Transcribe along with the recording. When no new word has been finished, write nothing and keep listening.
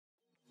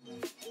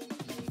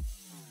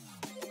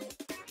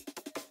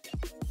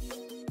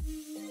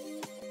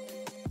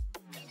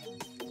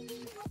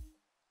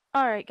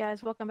Alright,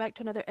 guys, welcome back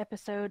to another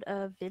episode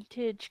of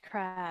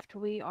VintageCraft.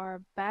 We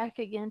are back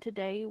again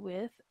today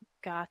with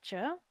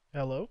Gotcha,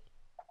 Hello.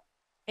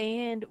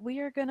 and we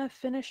are going to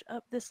finish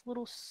up this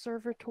little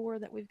server tour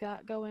that we've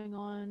got going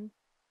on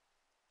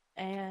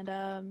and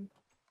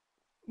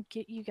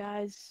get you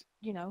guys,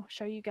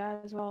 show you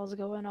guys what all's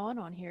going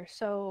on here.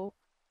 So,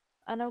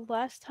 I know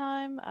last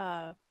time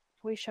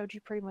we showed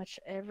you pretty much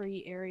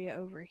every area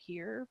over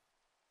here.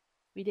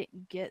 We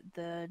didn't get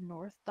the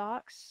North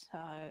Docks.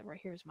 Right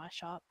here's my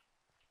shop.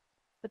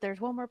 But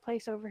there's one more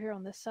place over here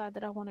on this side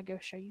that I want to go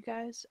show you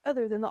guys,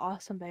 other than the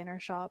awesome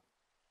banner shop.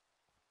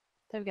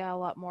 They've got a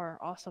lot more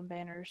awesome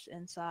banners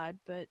inside,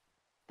 but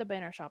the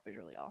banner shop is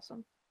really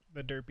awesome.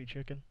 The derpy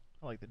chicken.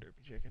 I like the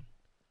derpy chicken.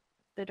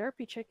 The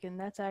Derpy Chicken,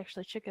 that's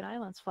actually Chicken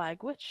Island's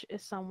flag, which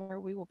is somewhere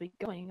we will be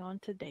going on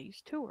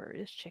today's tour,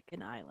 is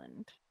Chicken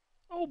Island.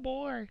 Oh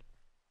boy.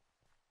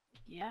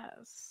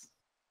 Yes.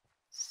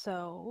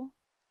 So,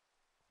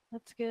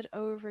 let's get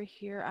over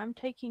here. I'm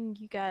taking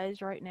you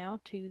guys right now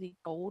to the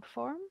gold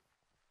farm.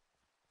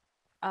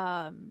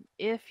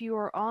 If you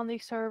are on the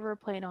server,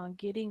 plan on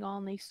getting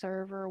on the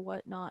server,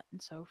 whatnot,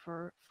 and so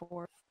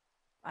forth.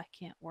 I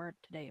can't word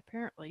today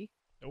apparently.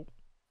 Nope.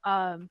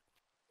 Um,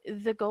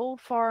 the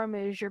gold farm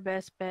is your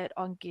best bet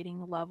on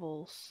getting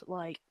levels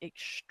like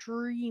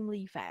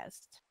extremely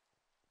fast.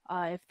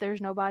 If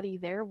there's nobody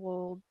there,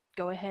 we'll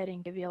go ahead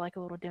and give you like a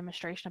little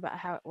demonstration about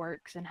how it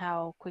works and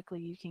how quickly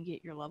you can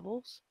get your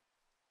levels.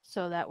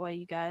 So that way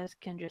you guys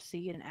can just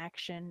see it in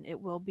action. It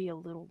will be a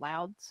little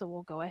loud, so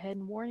we'll go ahead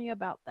and warn you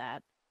about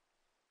that.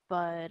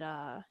 But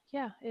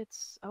yeah,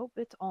 it's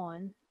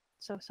on.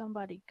 So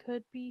somebody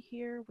could be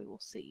here. We will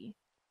see.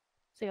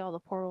 See all the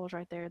portals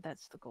right there?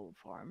 That's the gold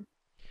farm.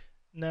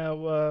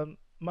 Now,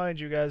 mind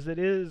you guys, it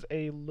is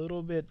a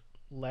little bit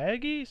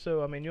laggy,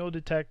 so I mean you'll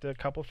detect a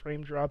couple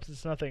frame drops.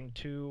 It's nothing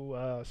too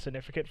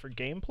significant for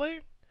gameplay,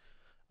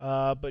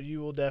 but you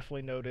will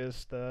definitely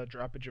notice the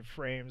droppage of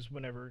frames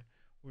whenever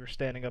we're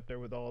standing up there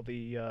with all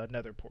the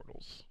nether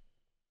portals.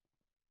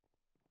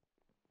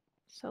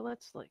 So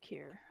let's look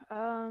here.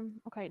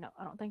 Okay, no,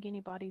 I don't think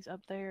anybody's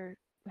up there.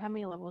 How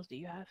many levels do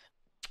you have?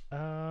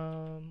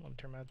 Let me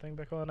turn my thing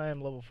back on. I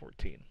am level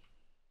 14.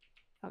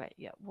 Okay,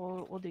 yeah,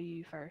 we'll do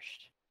you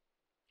first.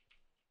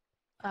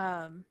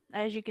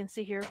 As you can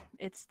see here,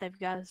 they've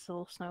got this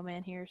little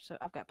snowman here, so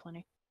I've got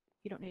plenty.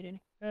 You don't need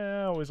any.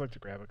 I always like to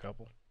grab a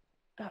couple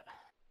Uh,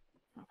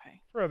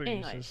 okay. for other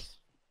uses. Anyways,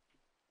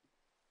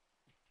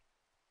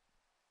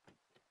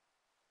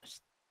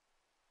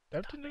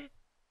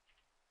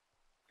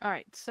 all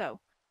right. So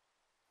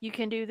you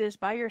can do this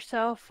by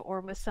yourself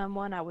or with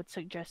someone. I would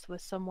suggest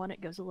with someone.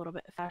 It goes a little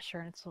bit faster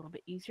and it's a little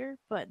bit easier.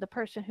 But the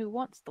person who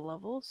wants the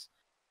levels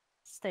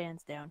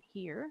stands down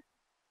here.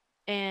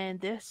 And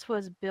this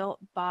was built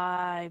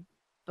by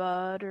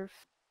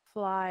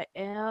Butterfly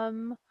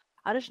M.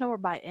 I just know her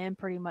by M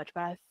pretty much,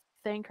 but I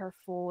think her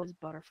full is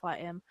Butterfly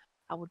M.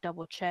 I will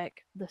double check.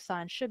 The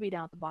sign should be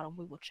down at the bottom.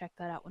 We will check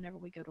that out whenever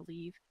we go to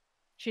leave.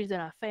 She's done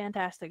a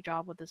fantastic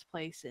job with this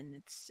place, and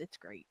it's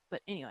great.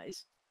 But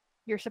anyways,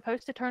 you're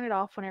supposed to turn it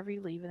off whenever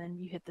you leave, and then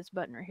you hit this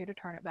button right here to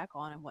turn it back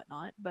on and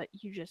whatnot. But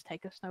you just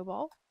take a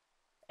snowball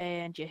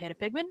and you hit a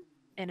pigman,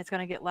 and it's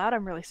gonna get loud.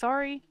 I'm really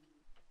sorry.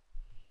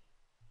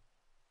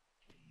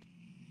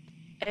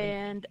 And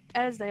And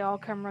as they all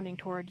come running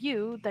toward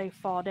you, they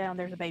fall down.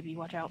 There's a baby.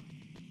 Watch out.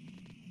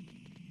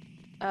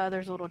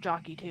 There's a little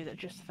jockey too that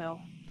just fell.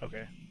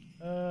 okay.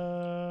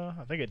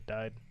 I think it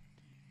died.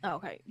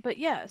 Okay, but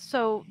yeah,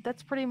 so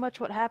that's pretty much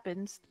what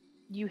happens.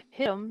 You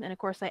hit them, and of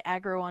course they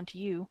aggro onto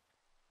you.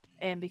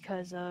 And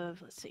because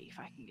of, let's see if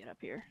I can get up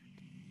here.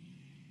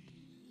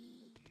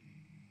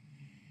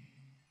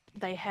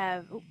 They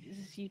have. Oh,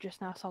 you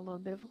just now saw a little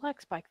bit of a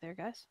leg spike there,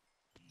 guys.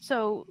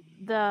 So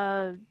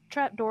the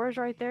trap doors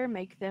right there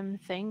make them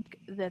think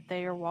that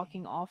they are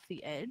walking off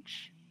the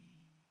edge,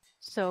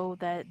 so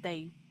that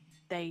they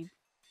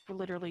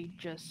literally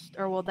just,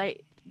 or well,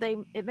 they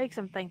it makes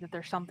them think that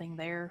there's something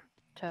there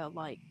to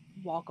like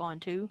walk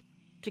onto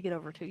to get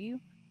over to you.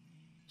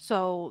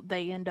 So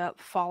they end up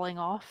falling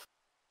off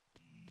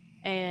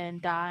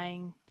and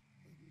dying.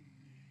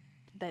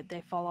 That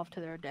they fall off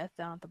to their death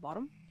down at the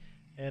bottom.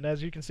 And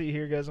as you can see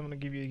here, guys, I'm going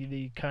to give you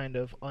the kind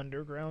of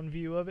underground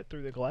view of it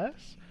through the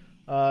glass.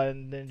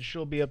 And then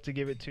she'll be up to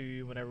give it to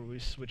you whenever we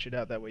switch it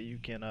out. That way you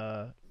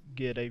can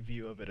get a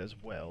view of it as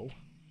well.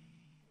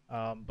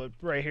 But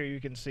right here you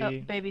can Oh, see...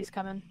 baby's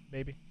coming.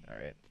 Maybe?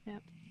 Alright.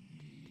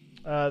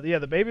 Yep. Yeah,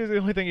 the baby is the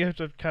only thing you have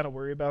to kind of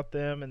worry about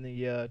them and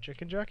the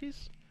chicken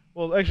jockeys.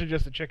 Well, actually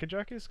just the chicken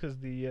jockeys, because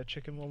the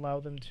chicken will allow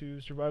them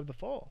to survive the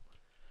fall.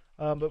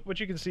 But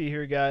what you can see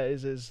here,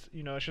 guys, is,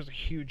 it's just a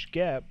huge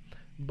gap.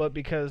 But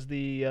because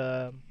the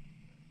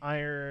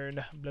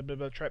iron blah blah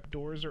blah trap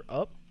doors are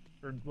up,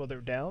 or well, they're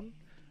down,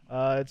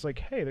 it's like,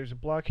 hey, there's a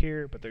block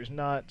here, but there's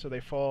not, so they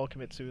fall,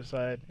 commit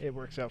suicide. It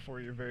works out for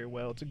you very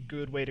well. It's a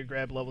good way to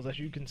grab levels. As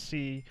you can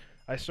see,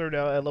 I started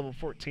out at level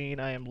 14.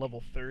 I am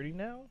level 30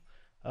 now.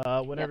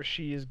 Yep. Whenever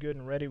she is good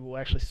and ready, we'll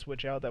actually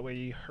switch out. That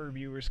way her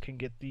viewers can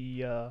get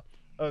the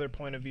other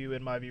point of view,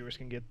 and my viewers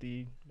can get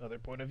the other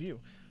point of view.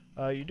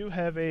 You do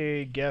have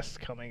a guest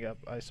coming up,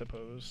 I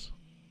suppose.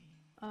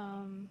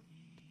 Um,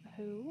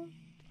 who?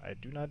 I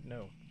do not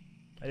know.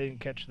 I didn't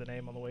catch the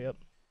name on the way up.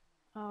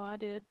 Oh, I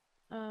did.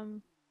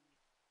 Um,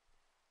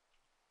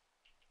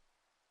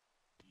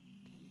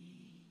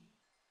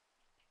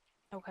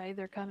 okay,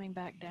 they're coming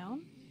back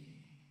down.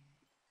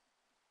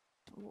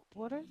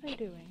 What are they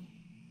doing?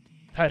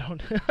 I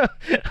don't.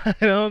 I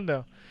don't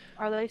know.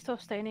 Are they still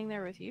standing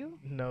there with you?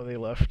 No, they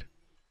left.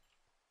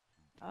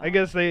 I Oh,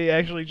 guess they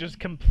actually just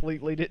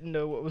completely didn't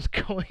know what was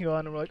going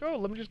on and were like, "Oh,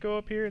 let me just go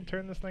up here and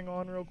turn this thing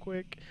on real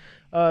quick."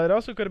 It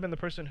also could have been the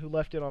person who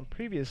left it on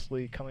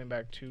previously coming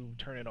back to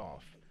turn it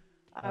off.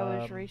 I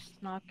was Um,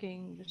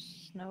 restocking the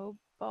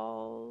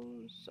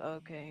snowballs.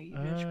 Okay, you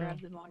just uh,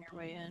 grabbed them on your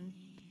way in.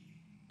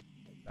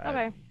 I,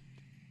 Okay.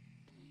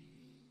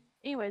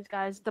 Anyways,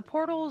 guys, the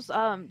portals,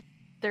 I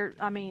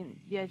mean,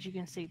 yeah, as you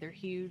can see, they're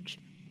huge.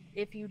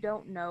 If you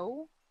don't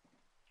know,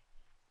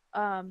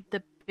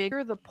 the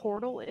bigger the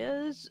portal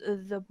is,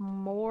 the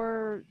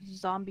more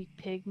zombie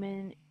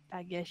pigment,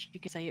 I guess you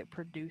could say, it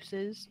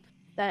produces.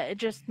 That it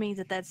just means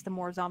that that's the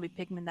more zombie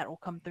pigment that will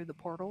come through the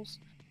portals.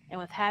 And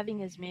with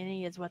having as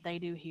many as what they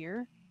do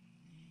here,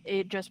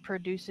 it just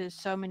produces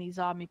so many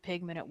zombie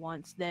pigment at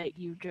once that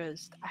you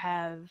just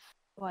have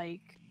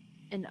like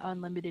an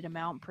unlimited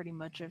amount pretty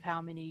much of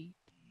how many.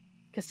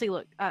 Because see,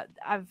 look,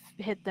 I've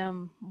hit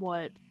them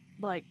what,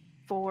 like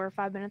 4 or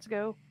 5 minutes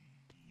ago,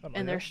 something like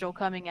and they're that. still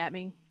coming at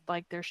me.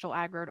 Like they're still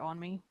aggroed on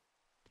me.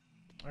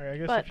 All right, I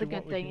guess But if you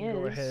want, we can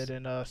go ahead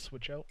and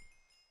switch out.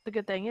 the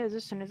good thing is,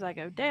 as soon as I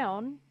go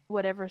down,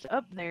 whatever's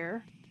up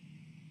there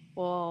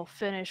will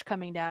finish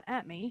coming down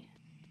at me.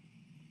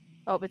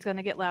 Oh, it's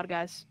gonna get loud,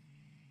 guys.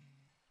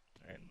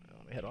 All right,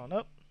 let me head on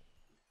up.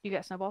 You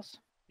got snowballs?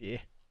 Yeah.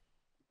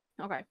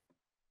 Okay.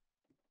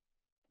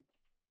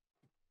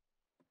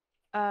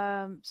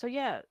 So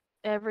yeah,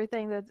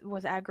 everything that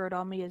was aggroed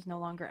on me is no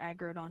longer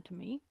aggroed onto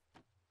me,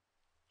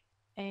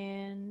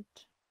 and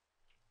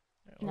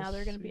All right, now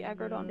they're let's gonna be see.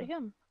 aggroed onto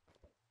him.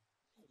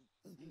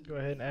 Go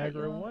ahead and But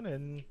aggro you'll one,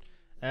 and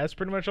that's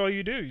pretty much all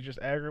you do. You just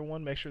aggro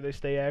one, make sure they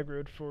stay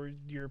aggroed for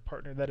your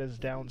partner that is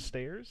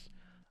downstairs.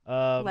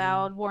 Um,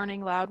 loud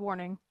warning, loud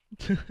warning.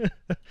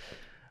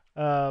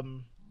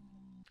 um,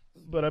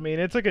 but I mean,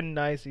 it's like a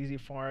nice, easy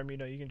farm. You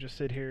know, you can just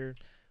sit here,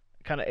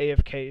 kind of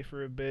AFK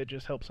for a bit,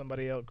 just help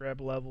somebody out,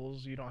 grab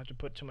levels. You don't have to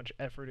put too much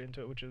effort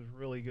into it, which is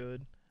really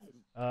good.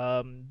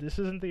 This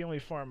isn't the only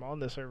farm on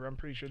this server. I'm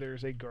pretty sure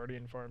there's a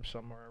guardian farm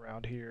somewhere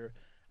around here,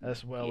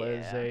 as well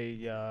as Yeah.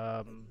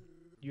 a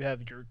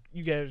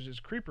you guys'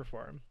 creeper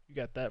farm. You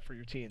got that for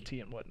your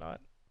TNT and whatnot.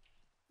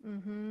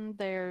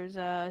 There's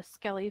a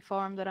Skelly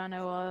farm that I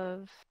know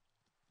of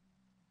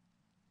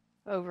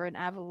over in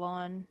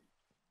Avalon.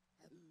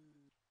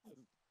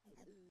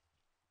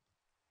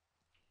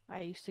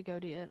 I used to go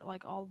to it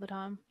like all the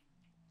time.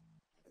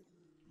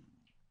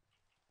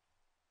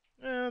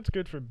 Yeah, it's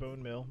good for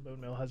bone meal.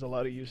 Bone meal has a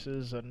lot of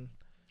uses and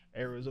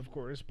arrows, of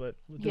course, but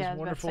with Yeah, this I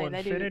was about to wonderful say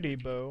infinity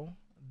bow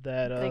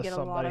that they get a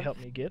lot somebody of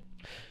helped me get,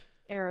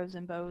 arrows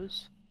and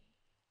bows.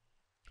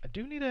 I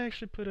do need to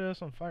actually put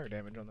some fire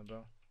damage on the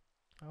bow.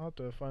 I'll have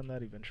to find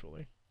that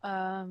eventually.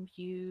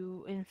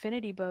 You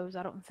infinity bows,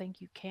 I don't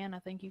think you can. I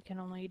think you can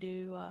only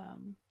do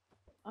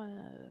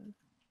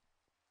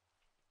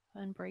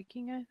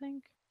unbreaking, I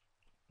think,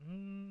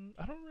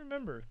 I don't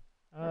remember.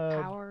 or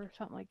Uh, power or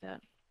something like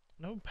that.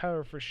 no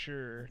power for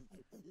sure.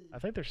 I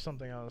think there's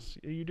something else.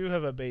 You do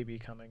have a baby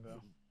coming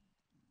though.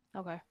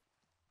 Okay.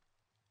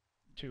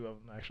 Two of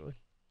them actually.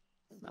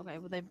 Okay,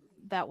 well they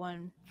that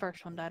one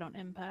first one died on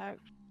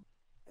impact.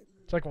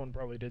 Second one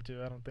probably did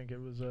too. I don't think it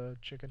was a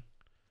chicken.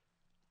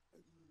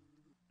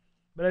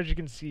 But as you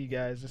can see,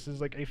 guys, this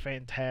is like a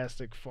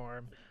fantastic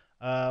farm.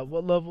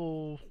 What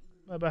level?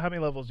 About how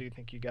many levels do you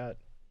think you got?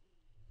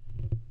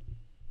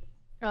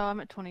 Oh, I'm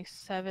at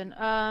 27.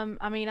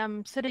 I mean,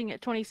 I'm sitting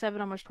at 27,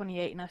 almost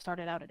 28, and I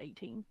started out at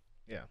 18.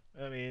 Yeah,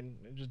 I mean,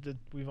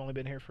 we've only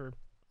been here for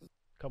a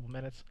couple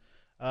minutes.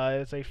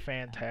 It's a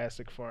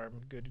fantastic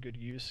farm. Good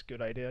use.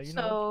 Good idea. You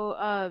know.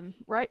 So,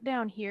 right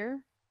down here,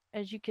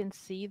 as you can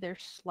see,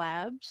 there's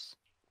slabs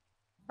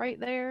right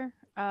there.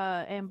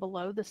 And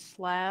below the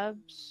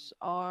slabs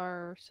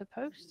are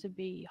supposed to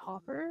be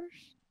hoppers,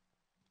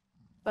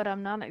 but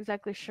I'm not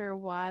exactly sure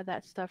why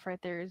that stuff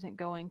right there isn't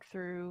going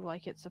through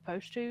like it's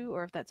supposed to,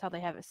 or if that's how they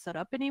have it set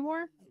up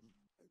anymore.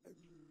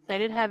 They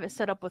did have it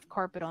set up with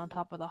carpet on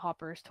top of the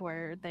hoppers to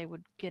where they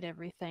would get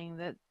everything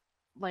that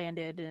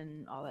landed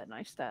and all that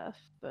nice stuff.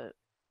 But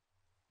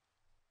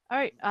all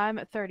right, I'm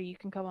at 30. You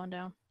can come on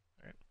down.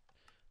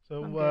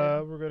 So I'm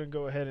good. we're gonna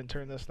go ahead and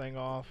turn this thing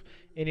off.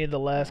 Any of the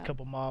last Yeah.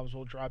 couple mobs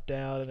will drop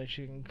down, and then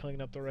she can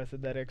clean up the rest of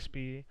that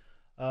XP.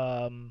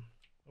 Um,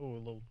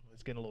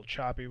 it's getting a little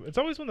choppy. It's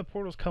always when the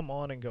portals come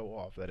on and go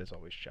off that is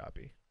always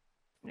choppy.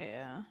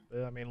 Yeah.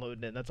 But, I mean,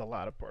 loading in, that's a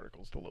lot of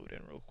particles to load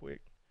in real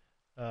quick.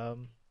 All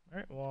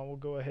right, well, we'll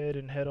go ahead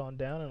and head on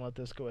down and let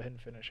this go ahead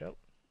and finish out.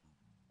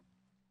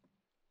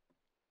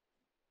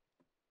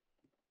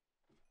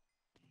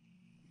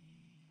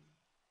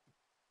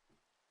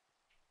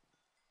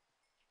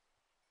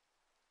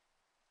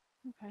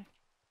 Okay.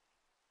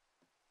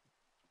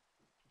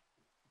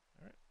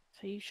 All right.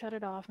 So you shut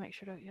it off. Make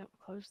sure to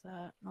close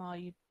that. Well,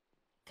 you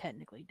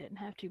technically didn't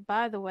have to.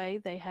 By the way,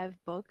 they have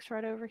books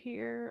right over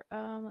here.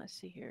 Let's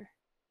see here.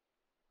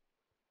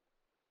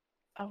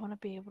 I want to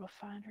be able to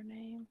find her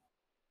name,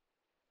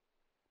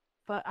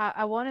 but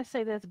I want to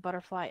say that's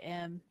Butterfly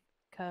M,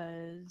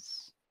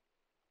 because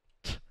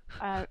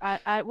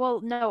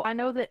well, no, I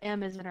know that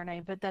M isn't her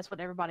name, but that's what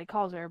everybody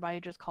calls her. Everybody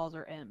just calls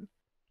her M.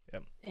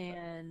 Yep.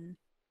 And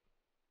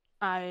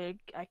I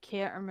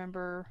can't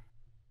remember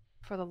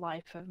for the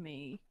life of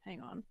me.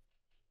 Hang on.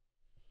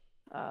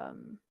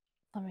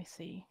 Let me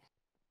see.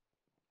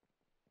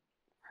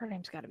 Her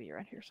name's got to be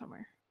around here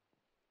somewhere.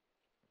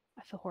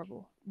 I feel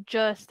horrible.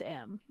 Just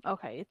M.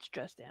 Okay, it's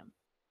just M.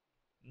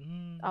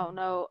 Mm. I don't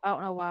know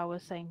why I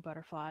was saying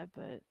butterfly,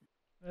 but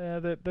Yeah,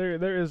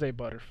 there is a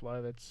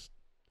butterfly that's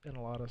in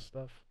a lot of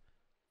stuff.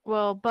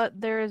 well, but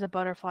there is a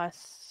butterfly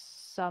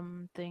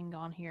something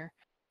on here.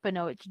 But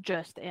no, it's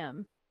just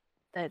M.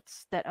 That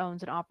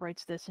owns and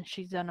operates this, and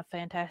she's done a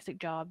fantastic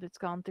job. It's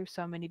gone through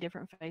so many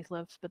different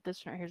facelifts, but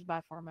this one right here is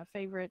by far my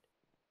favorite.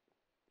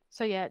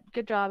 So yeah,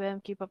 good job,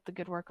 Em. Keep up the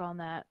good work on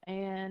that.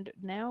 And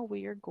now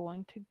we are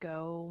going to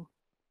go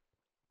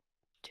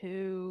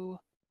to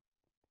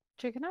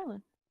Chicken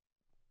Island.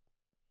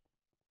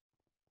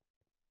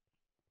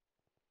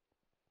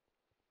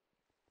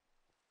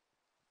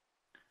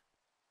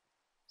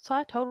 So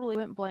I totally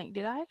went blank.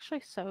 Did I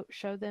actually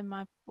show them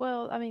my?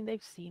 Well, I mean,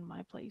 they've seen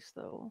my place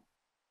though.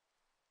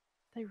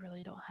 They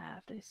really don't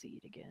have to see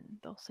it again.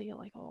 They'll see it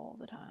like all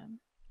the time.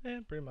 Yeah,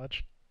 pretty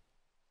much.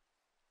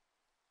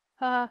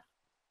 Hmm?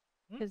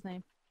 His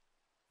name.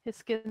 His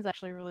skin's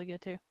actually really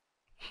good too.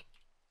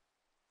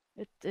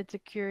 It's a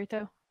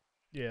Curito.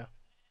 Yeah.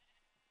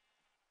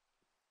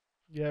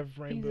 You have He's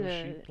Rainbow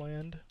Sheep a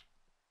planned.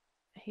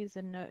 he's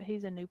a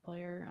new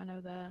player. I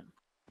know that.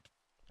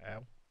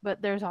 Ow.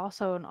 But there's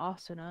also an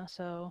Asuna,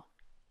 so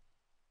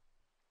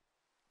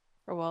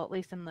or well, at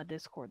least in the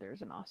Discord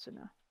there's an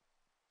Asuna.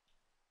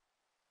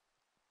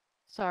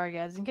 Sorry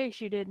guys, in case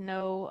you didn't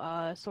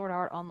know, Sword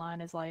Art Online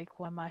is like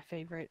one of my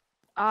favorite.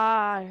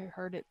 I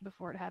heard it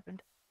before it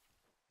happened.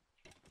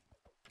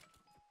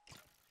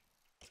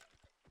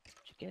 Did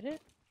you get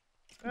it?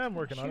 I'm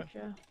working on it.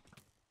 You.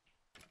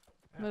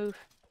 Ah, Move.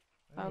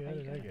 I Okay, get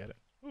you it, got I it. get it.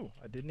 Ooh,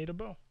 I did need a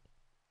bow.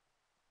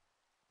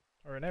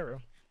 Or an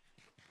arrow.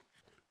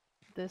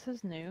 This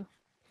is new.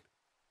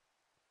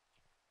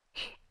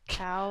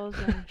 Cows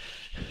and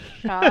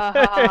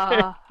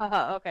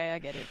okay, I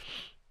get it.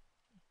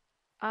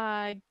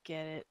 I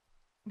get it.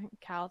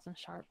 Cows and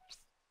sharps.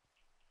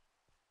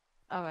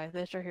 Okay,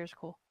 this right here is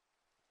cool.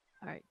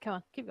 Alright, come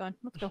on, keep going.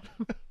 Let's go.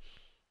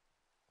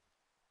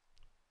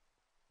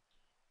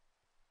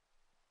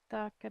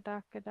 Daka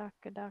daka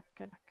daka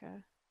daka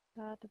daka.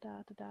 Da da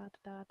da da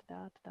da da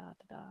da da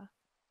da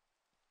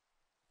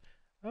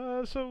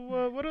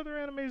da. What other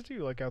animes do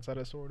you like outside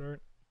of Sword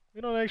Art?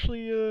 We don't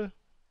actually, I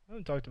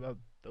haven't talked about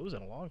those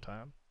in a long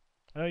time.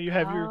 I know you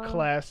have your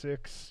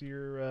classics,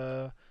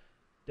 your,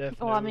 Death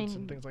Well, I Notes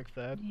and mean, things like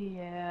that.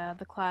 yeah,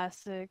 the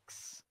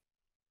classics.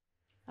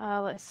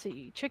 Let's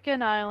see.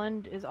 Chicken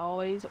Island is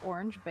always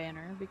Orange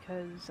Banner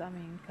because, I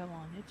mean, come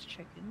on, it's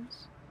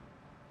chickens.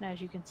 And as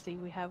you can see,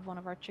 we have one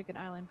of our Chicken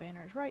Island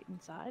banners right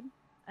inside.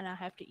 And I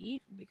have to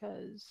eat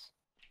because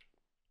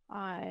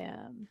I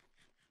am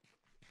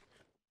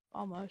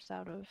almost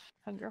out of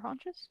hunger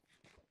haunches.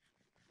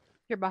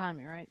 You're behind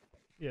me, right?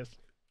 Yes.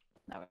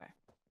 Okay.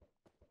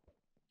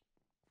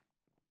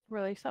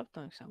 Really, stop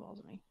throwing snowballs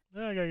at me.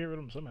 I gotta get rid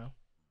of them somehow.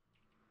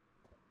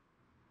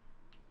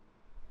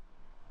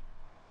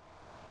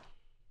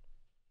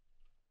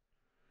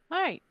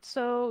 Alright,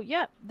 so,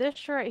 yeah,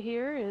 this right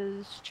here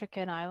is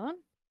Chicken Island.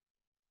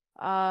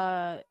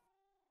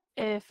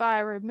 If I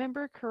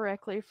remember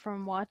correctly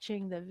from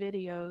watching the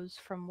videos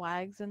from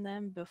Wags and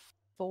them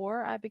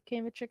before I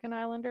became a Chicken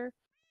Islander,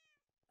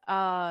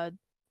 uh,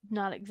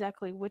 not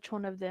exactly which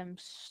one of them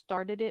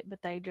started it,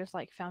 but they just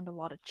like found a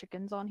lot of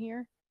chickens on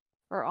here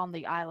or on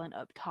the island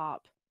up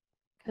top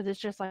because it's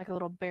just like a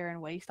little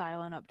barren waste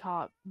island up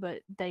top.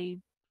 But they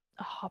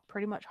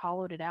pretty much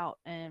hollowed it out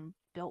and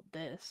built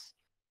this.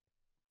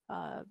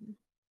 Um,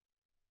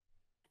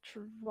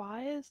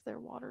 why is there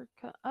water?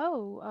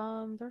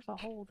 There's a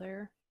hole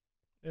there.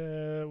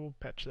 We'll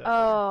patch that later.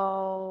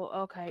 Oh,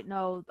 okay.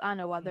 No, I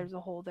know why there's a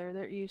hole there.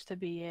 There used to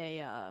be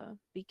a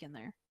beacon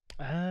there.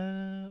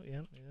 Yeah,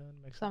 that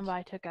makes sense.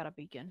 Somebody took out a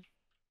beacon.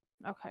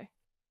 Okay.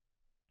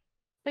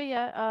 But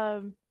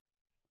yeah,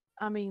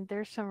 I mean,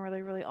 there's some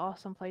really, really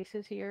awesome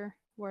places here.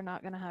 We're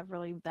not gonna have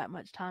really that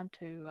much time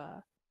to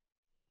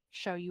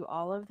show you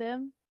all of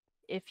them.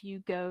 If you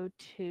go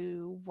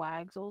to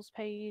Wagsel's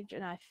page,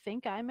 and I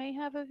think I may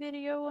have a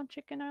video on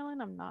Chicken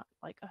Island. I'm not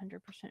like 100%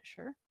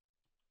 sure.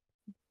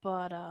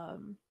 But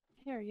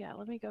here, yeah,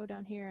 let me go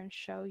down here and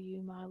show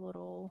you my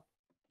little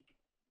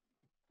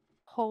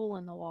hole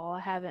in the wall. I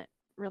haven't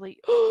really.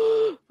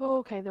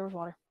 Okay, there was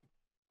water.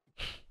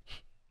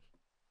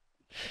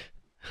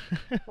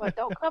 What?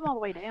 Don't come all the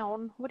way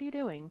down. What are you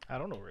doing? I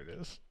don't know where it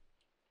is.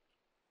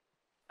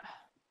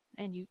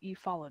 And you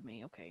followed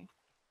me, okay?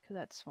 Because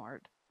that's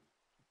smart.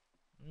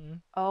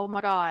 Mm. Oh my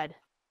god.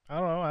 I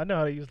don't know. I know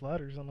how to use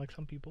ladders, unlike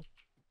some people.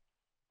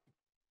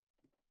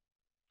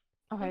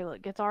 Okay,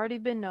 look, it's already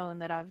been known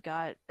that I've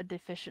got a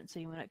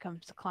deficiency when it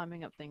comes to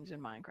climbing up things in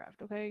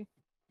Minecraft, okay?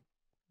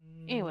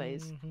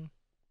 Anyways, Mm-hmm.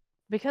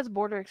 because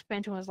border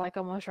expansion was like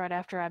almost right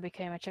after I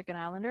became a chicken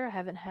islander, I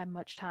haven't had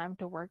much time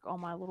to work on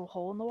my little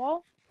hole in the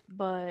wall.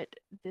 But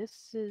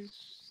this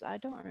is, I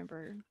don't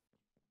remember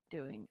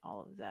doing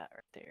all of that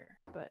right there,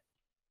 but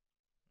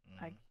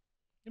I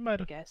You might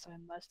have. guess I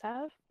must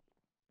have.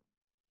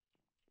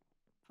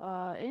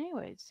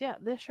 Anyways, yeah,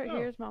 this right Oh.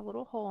 here is my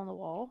little hole in the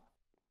wall.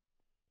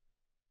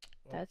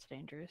 Well, That's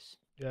dangerous.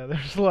 yeah,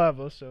 there's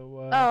lava,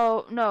 so,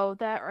 Oh, no,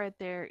 that right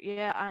there.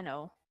 Yeah, I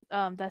know.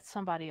 That's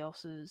somebody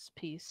else's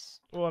piece.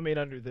 well, I mean,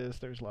 under this,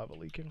 there's lava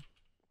leaking.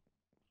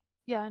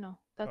 Yeah, I know.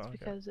 Oh, That's okay.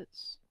 because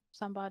it's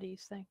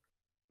somebody's thing.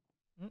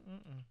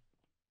 Mm-mm-mm.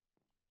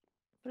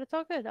 But it's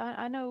all good.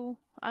 I know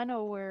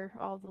where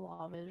all the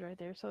lava is right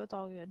there, so it's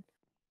all good.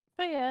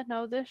 But yeah,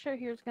 no, this right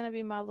here is gonna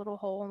be my little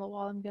hole in the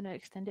wall. I'm gonna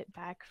extend it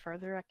back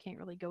further. I can't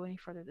really go any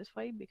further this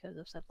way because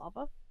of said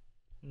lava.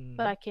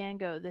 But Mm. I can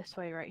go this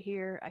way right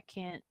here. I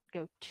can't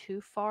go too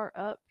far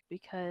up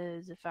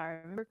because if I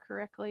remember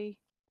correctly,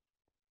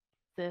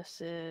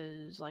 this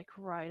is like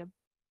right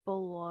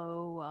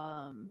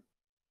below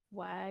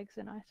Wags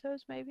and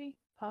ISOs, maybe,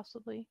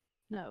 possibly.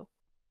 No,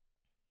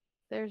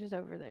 theirs is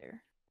over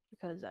there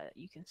because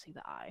you can see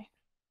the eye.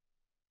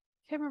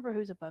 Can't remember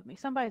who's above me.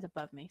 Somebody's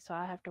above me, so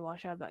I have to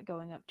watch out about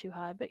going up too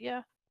high. But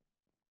yeah,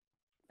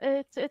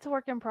 it's a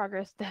work in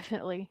progress,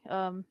 definitely.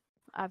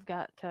 I've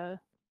got to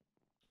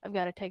I've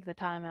got to take the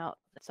time out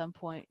at some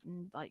point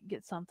and like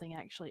get something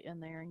actually in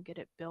there and get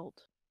it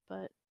built.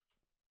 But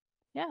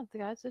yeah, the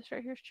guys, this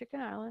right here is Chicken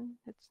Island.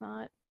 It's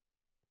not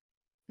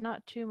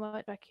too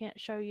much. I can't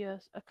show you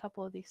a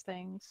couple of these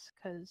things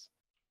because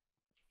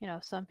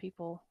some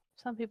people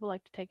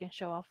like to take and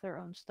show off their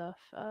own stuff.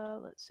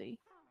 Let's see.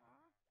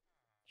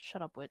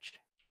 Shut up, witch.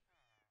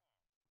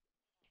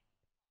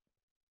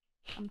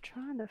 I'm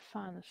trying to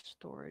find the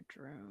storage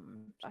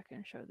room so I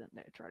can show them.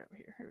 There, it's right over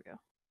here. Here we go.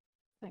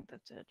 I think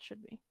that's it.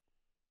 Should be.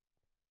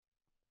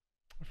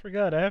 I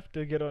forgot. I have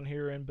to get on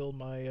here and build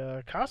my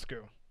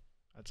Costco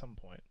at some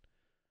point.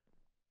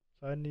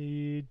 So I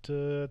need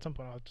to, at some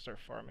point, I'll have to start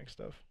farming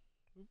stuff.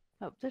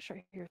 Oh, this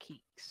right here,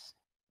 Keeks.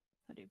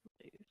 I do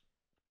believe.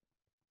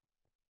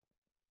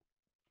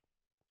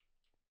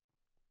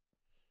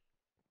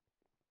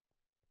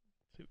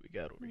 See what we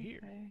got over here.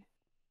 Okay.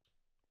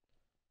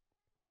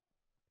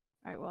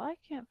 Alright, well, I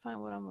can't find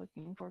what I'm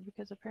looking for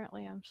because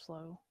apparently I'm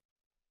slow.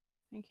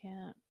 I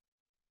can't.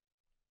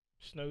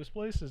 Snow's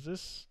place? Is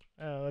this?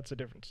 Oh, that's a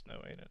different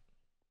snow, ain't it?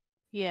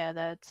 Yeah,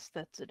 that's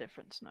a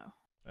different snow.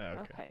 Oh,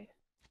 okay. Okay.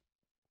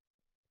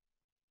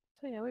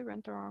 So yeah, we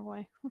went the wrong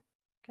way.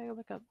 Okay, go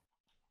back up.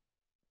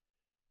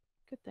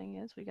 Good thing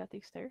is we got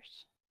these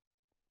stairs.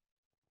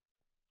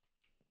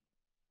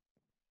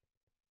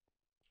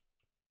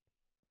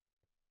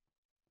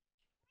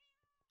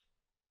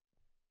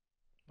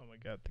 Oh my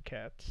god, the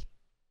cats.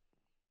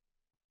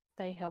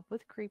 They help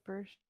with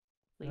creepers.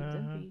 Leave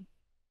them Uh-huh. be.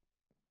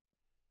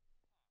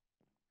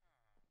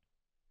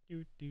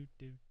 Do do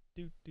do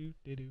do do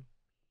do do.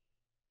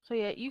 So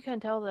yeah, you can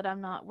tell that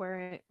I'm not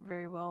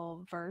very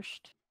well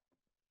versed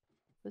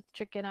with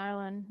Chicken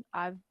Island.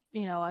 I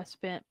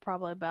spent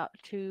probably about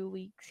 2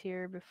 weeks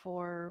here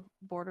before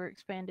border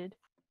expanded,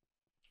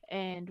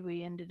 and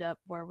we ended up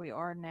where we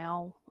are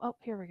now. Oh,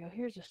 here we go.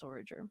 Here's the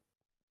storage room.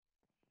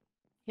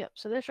 Yep.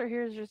 So this right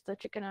here is just the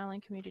Chicken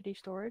Island community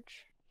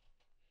storage.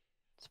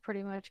 It's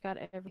pretty much got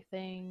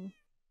everything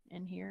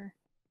in here.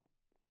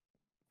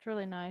 It's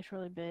really nice,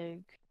 really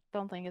big.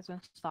 Don't think it's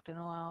been stocked in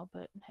a while,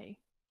 but hey,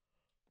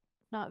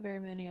 not very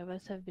many of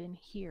us have been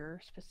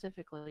here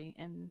specifically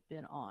and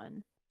been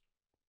on.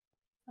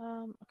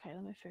 Okay,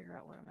 let me figure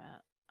out where I'm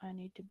at. I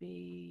need to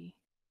be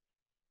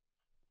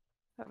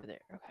over there.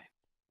 Okay.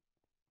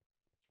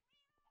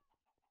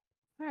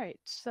 All right.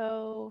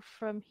 So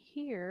from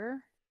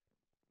here,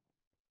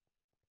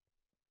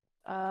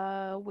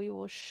 we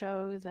will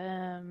show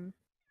them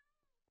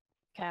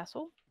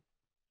castle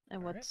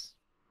and All right. what's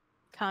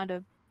kind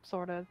of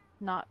sort of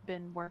not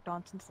been worked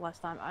on since the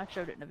last time I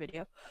showed it in a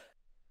video.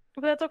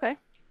 But that's okay.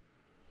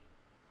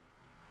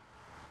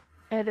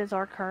 It is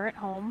our current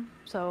home,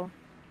 so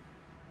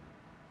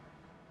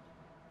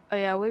oh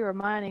yeah, we were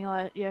mining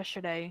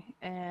yesterday,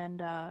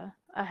 and I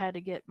had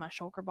to get my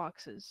shulker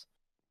boxes.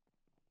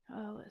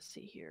 Let's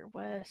see here,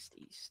 west,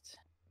 east.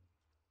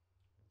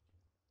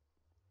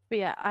 But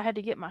yeah, I had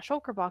to get my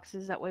shulker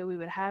boxes. That way we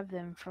would have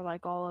them for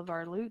like all of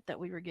our loot that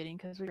we were getting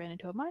because we ran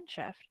into a mine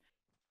shaft.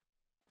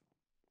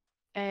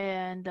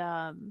 And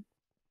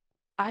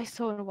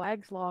ISO and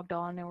Wags logged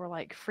on and were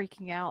like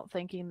freaking out,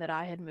 thinking that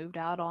I had moved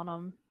out on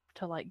them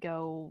to like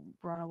go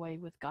run away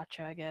with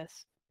Gotcha, I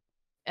guess.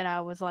 And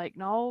I was like,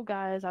 no,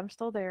 guys, I'm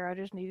still there. I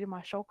just needed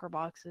my shulker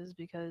boxes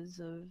because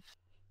of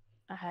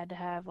I had to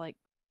have like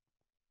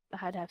I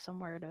had to have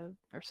somewhere to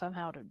or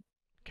somehow to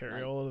Carry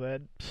like all of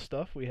that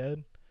stuff we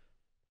had.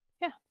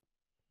 yeah.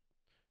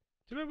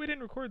 Too bad we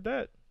didn't record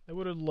that. I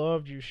would have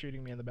loved you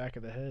shooting me in the back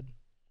of the head.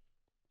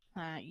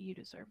 You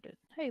deserved it.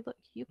 Hey, look,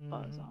 you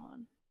buzz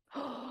Mm-hmm.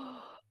 on.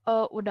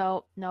 Oh,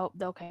 no, no,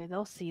 okay,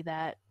 they'll see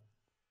that.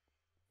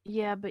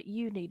 Yeah, but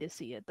you need to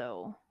see it,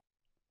 though.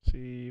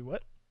 See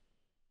what?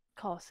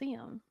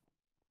 Coliseum.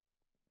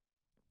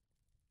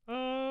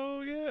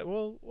 Oh yeah.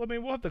 Well, I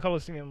mean, we'll have the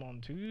Coliseum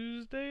on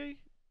Tuesday,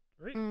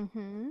 right?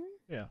 Mm-hmm.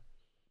 Yeah.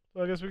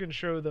 Well, I guess we can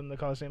show them the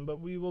Coliseum, but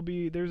we will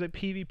be. There's a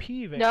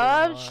PvP event going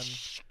No, on.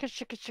 shush.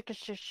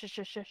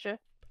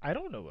 I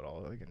don't know what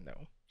all I can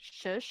know.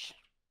 Shush.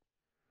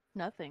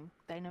 Nothing.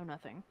 They know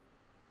nothing.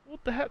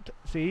 What the heck?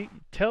 See,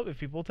 tell if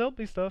people tell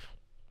me stuff.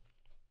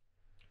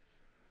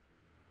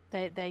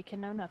 They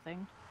can know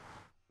nothing.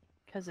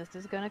 Because this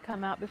is going to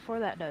come out before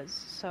that does,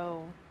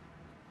 so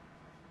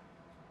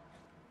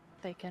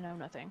they can know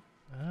nothing.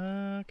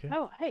 Okay.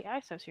 Oh, hey,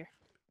 Iso's here.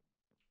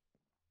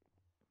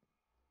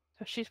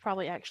 So she's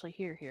probably actually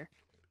here.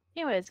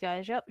 Anyways,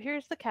 guys, yep,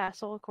 here's the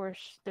castle. Of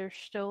course, there's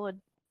still a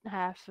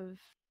half of,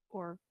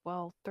 or,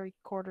 well,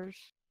 3/4.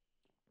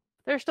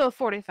 There's still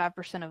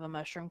 45% of a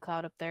mushroom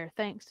cloud up there,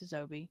 thanks to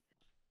Zobi.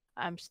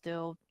 I'm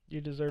still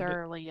You deserved it.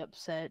 thoroughly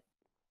upset.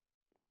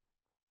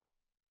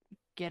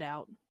 Get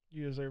out.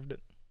 You deserved it.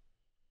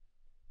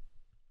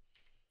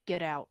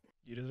 Get out.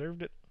 You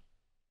deserved it.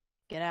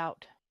 Get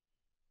out.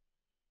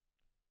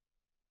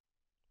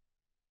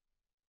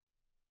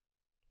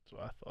 That's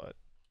what I thought.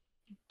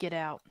 Get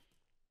out.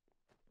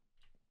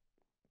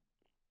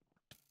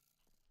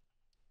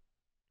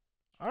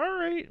 All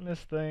right, Miss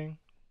Thing.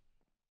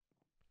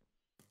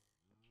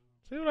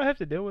 See what I have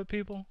to deal with,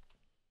 people?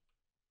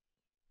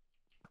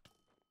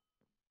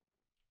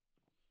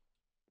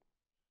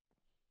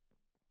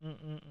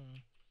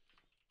 Mm-mm-mm.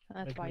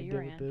 That's Making why me you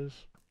deal with ran.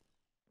 this.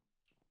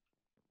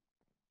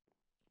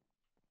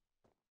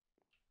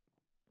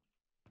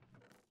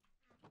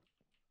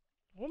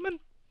 Woman,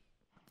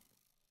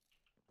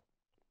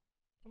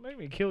 don't make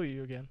me kill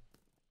you again.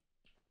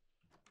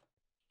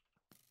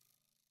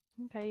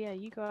 Okay, yeah,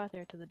 you go out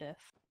there to the death.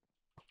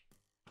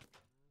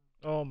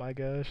 Oh my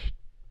gosh.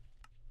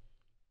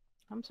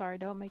 I'm sorry,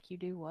 don't make you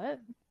do what?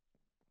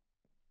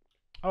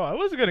 Oh, I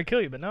wasn't gonna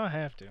kill you, but now I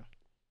have to.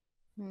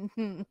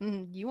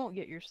 You won't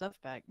get your stuff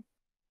back.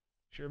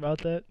 Sure about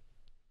that?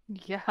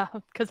 Yeah,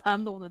 because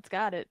I'm the one that's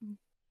got it.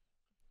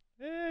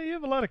 Yeah, you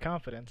have a lot of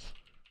confidence.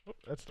 Oh,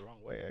 that's the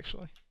wrong way,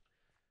 actually.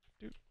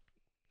 Dude,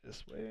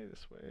 this way,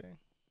 this way.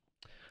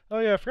 Oh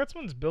yeah, I forgot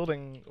someone's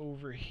building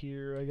over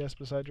here, I guess,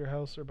 beside your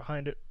house, or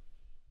behind it.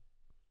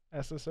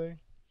 SSA.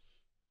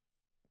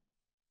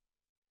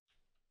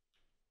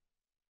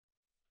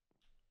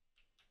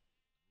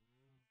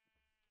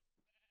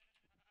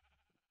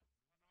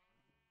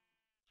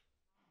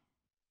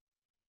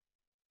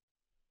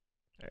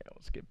 Alright,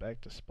 let's get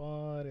back to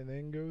spawn and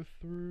then go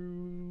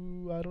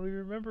through. I don't even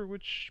remember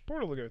which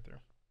portal to go through.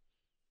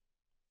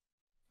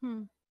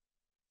 Hmm.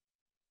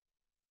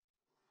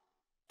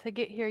 To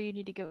get here, you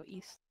need to go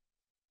east.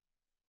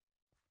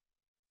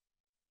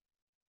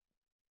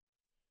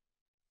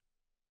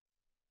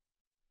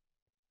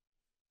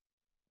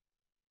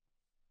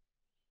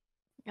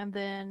 And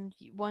then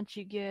once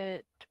you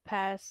get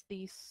past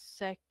the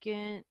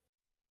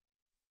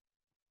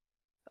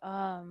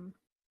um,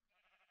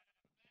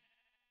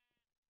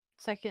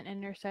 second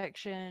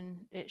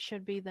intersection, it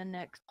should be the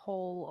next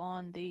hole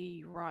on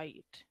the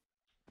right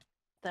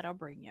that'll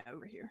bring you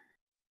over here.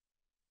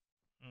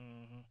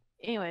 Mm-hmm.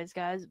 Anyways,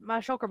 guys, my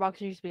shulker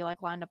box used to be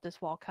like lined up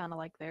this wall, kind of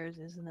like theirs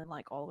is, and then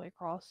like all the way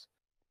across.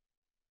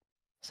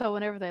 So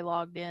whenever they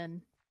logged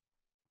in,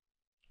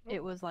 Oh.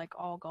 it was like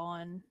all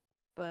gone.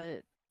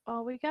 But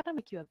oh, we gotta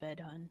make you a bed,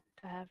 hun,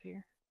 to have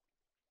here.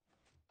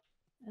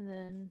 And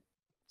then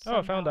Oh,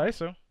 I found somehow,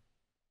 ISO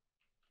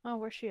oh,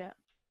 where's she at?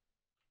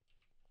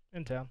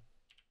 in town.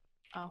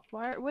 Oh,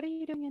 why? What are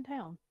you doing in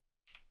town?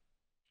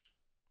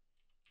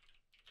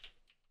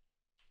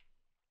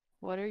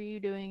 What are you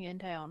doing in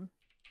town?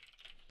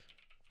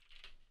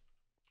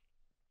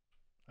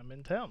 I'm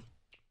in town.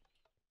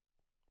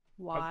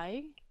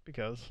 Why?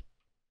 Because.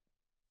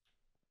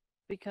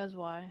 Because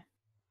why?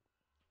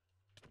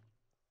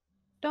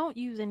 Don't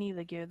use any of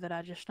the gear that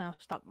I just now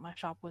stocked my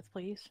shop with,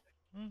 please.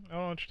 I don't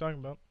know what you're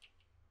talking about.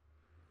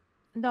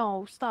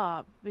 No,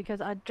 stop, because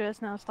I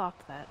just now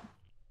stocked that.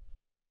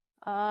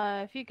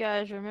 If you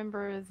guys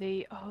remember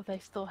oh, they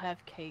still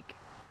have cake.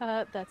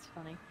 That's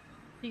funny.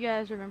 You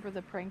guys remember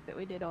the prank that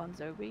we did on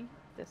Zobi?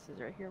 This is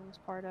right here was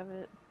part of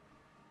it.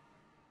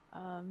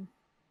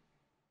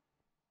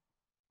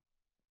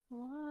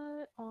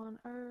 What on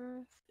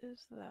earth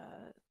is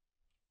that?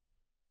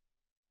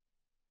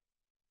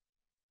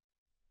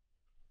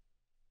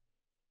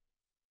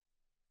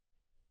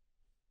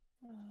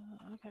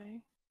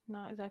 Okay.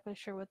 Not exactly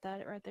sure what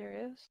that right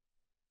there is.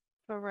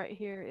 But right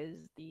here is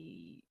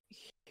the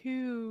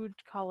huge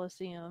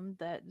coliseum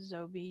that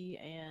Zobi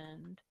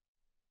and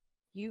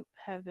Yoop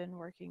have been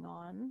working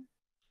on.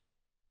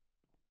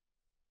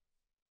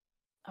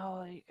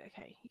 Oh,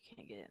 okay, you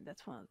can't get in.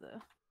 That's one of the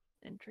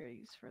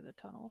entries for the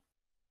tunnel.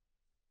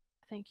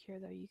 I think here,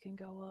 though, you can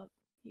go up.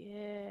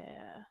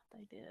 Yeah,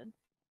 they did.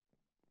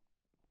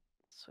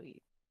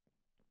 Sweet.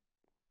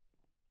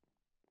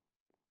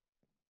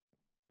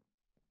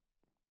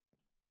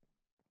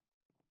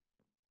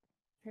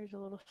 Here's a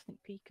little sneak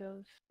peek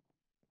of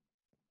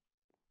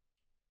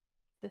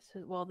this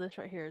is well, this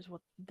right here is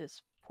what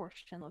this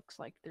portion looks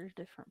like. There's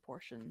different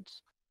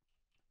portions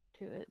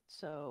to it.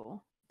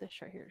 So this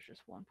right here is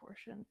just one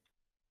portion.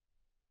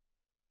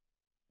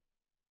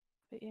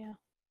 But yeah.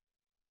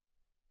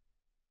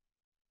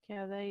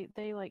 Yeah,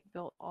 they like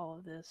built all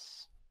of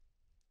this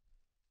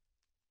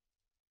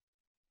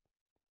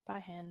by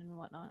hand and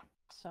whatnot.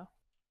 So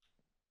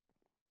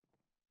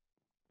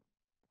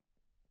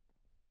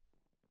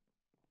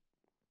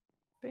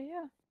but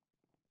yeah,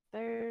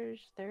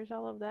 there's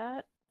all of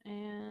that,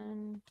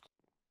 and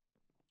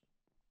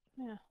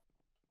yeah,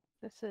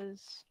 this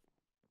is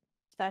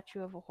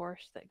statue of a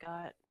horse that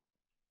got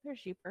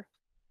there's Jeeper.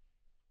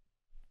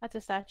 That's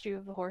a statue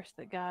of a horse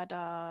that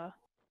got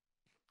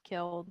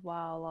killed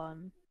while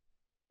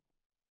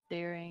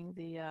during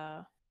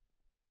the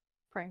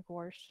prank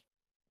wars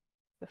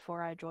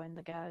before I joined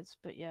the guys.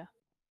 But yeah,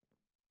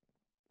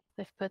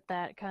 they've put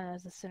that kind of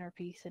as a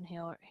centerpiece in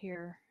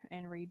here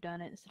and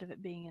redone it instead of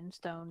it being in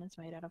stone. It's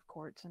made out of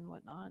quartz and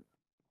whatnot.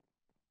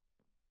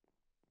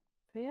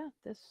 But yeah,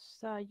 this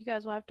you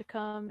guys will have to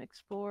come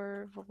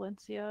explore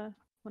Valencia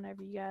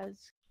whenever you guys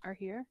are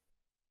here.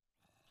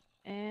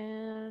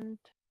 And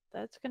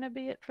that's gonna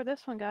be it for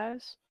this one,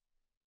 guys.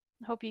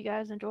 Hope you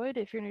guys enjoyed.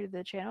 If you're new to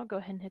the channel, go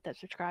ahead and hit that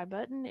subscribe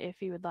button.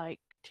 If you would like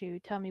to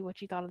tell me what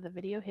you thought of the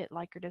video, hit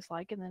like or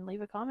dislike, and then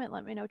leave a comment.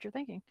 Let me know what you're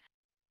thinking.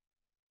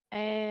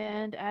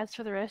 And as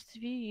for the rest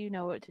of you, you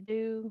know what to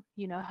do.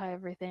 You know how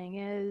everything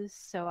is,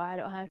 so I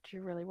don't have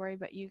to really worry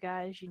about you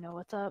guys. You know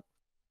what's up.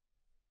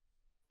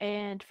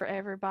 And for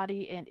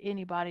everybody and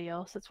anybody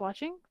else that's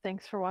watching,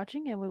 thanks for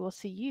watching, and we will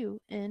see you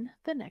in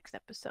the next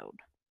episode.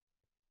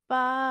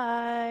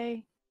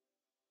 Bye!